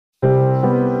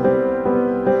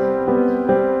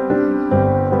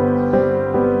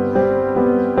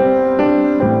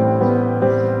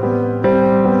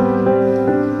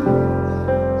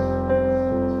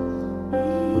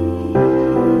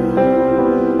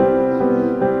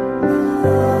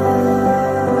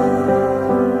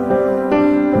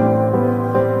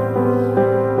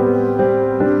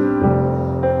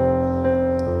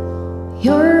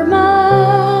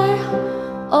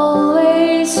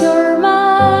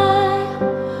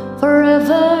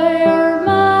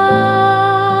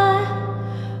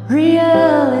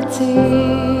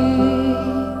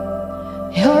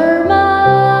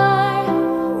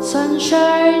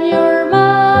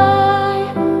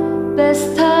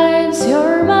Sometimes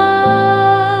you're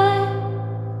my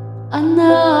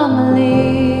anomaly,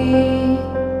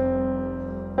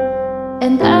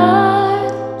 and I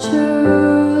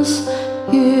choose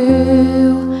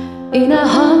you in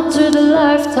 100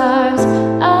 lifetimes.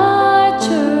 I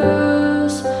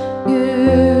choose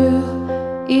you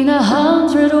in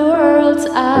 100 worlds.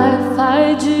 I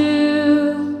find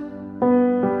you,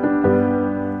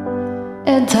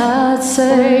 and I'd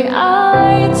say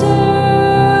I do.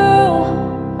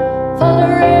 For the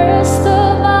rest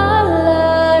of my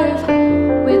life,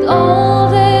 with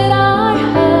all that I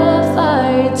have,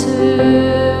 I do.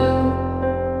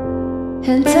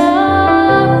 And I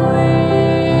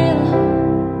will,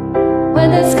 when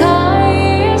the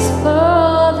sky is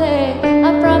falling,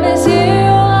 I promise you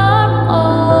I'm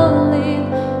all in,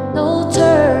 no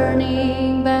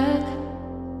turning back.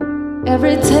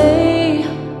 Every day,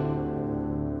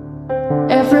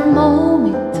 every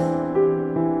moment,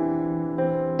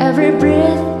 every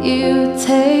breath you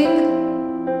take,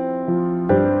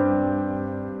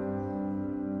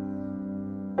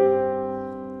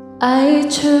 I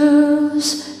choose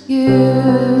you.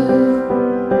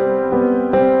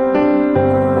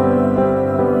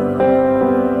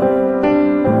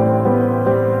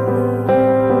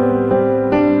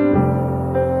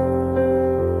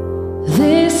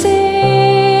 This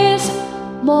is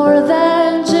more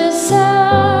than just a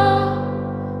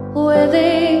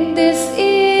wedding. This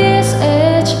is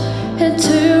edge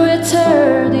into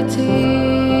eternity.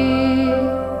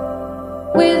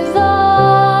 With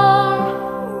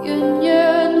our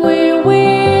union we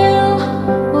will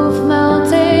move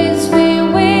mountains, we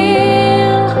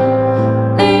will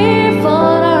live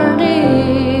on our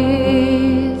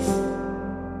knees,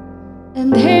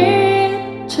 and He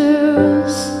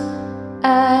choose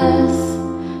us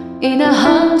in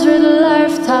 100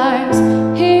 lifetimes.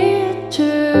 He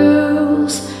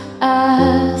choose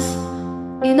us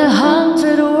in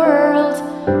 100 worlds.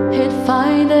 He'd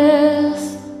find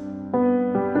us,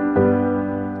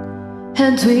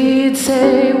 and we'd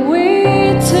say we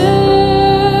too.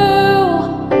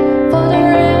 For the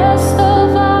rest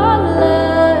of our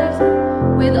lives,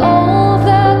 with all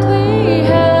that we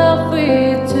have, we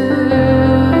do.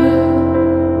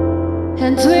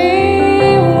 And we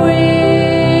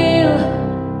will,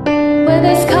 when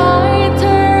the sky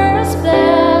turns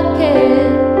black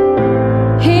and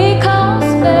He comes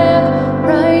back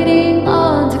riding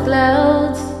on the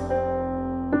clouds.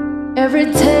 Every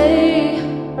day,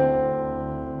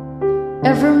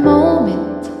 every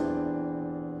moment,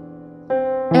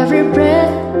 every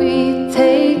breath we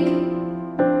take,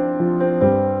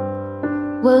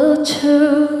 we'll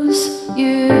choose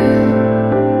you.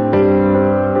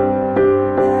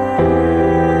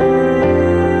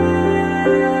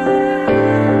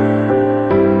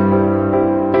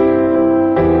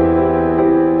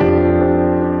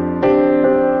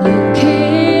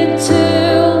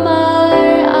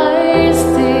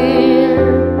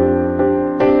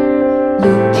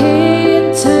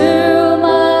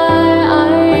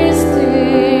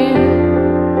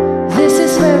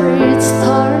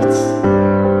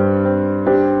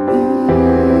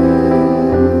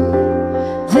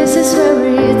 This is where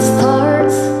it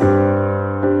starts.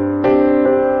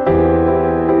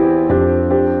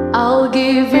 I'll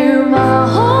give you my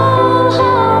whole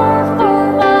heart for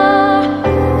my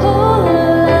whole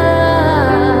life.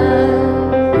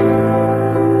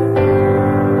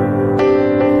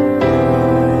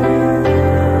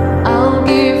 I'll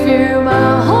give you my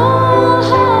whole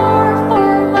heart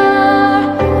for my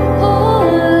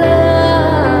whole life.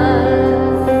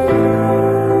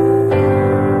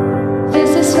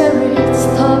 This is where it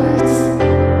starts.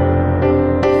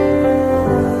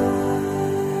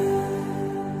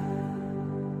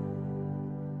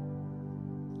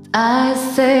 I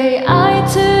say I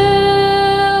do.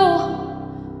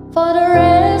 For the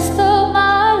rest of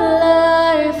my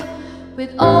life,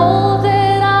 with all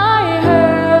that I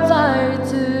have, I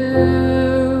do.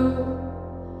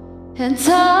 And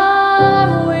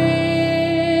I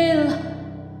will,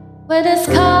 when the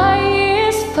sky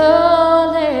is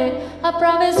falling, I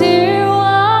promise you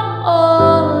I'm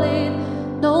all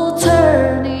in, no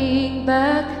turning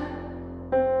back.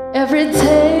 Every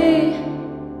day,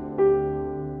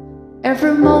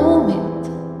 every moment,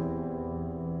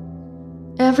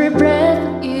 every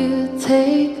breath you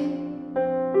take,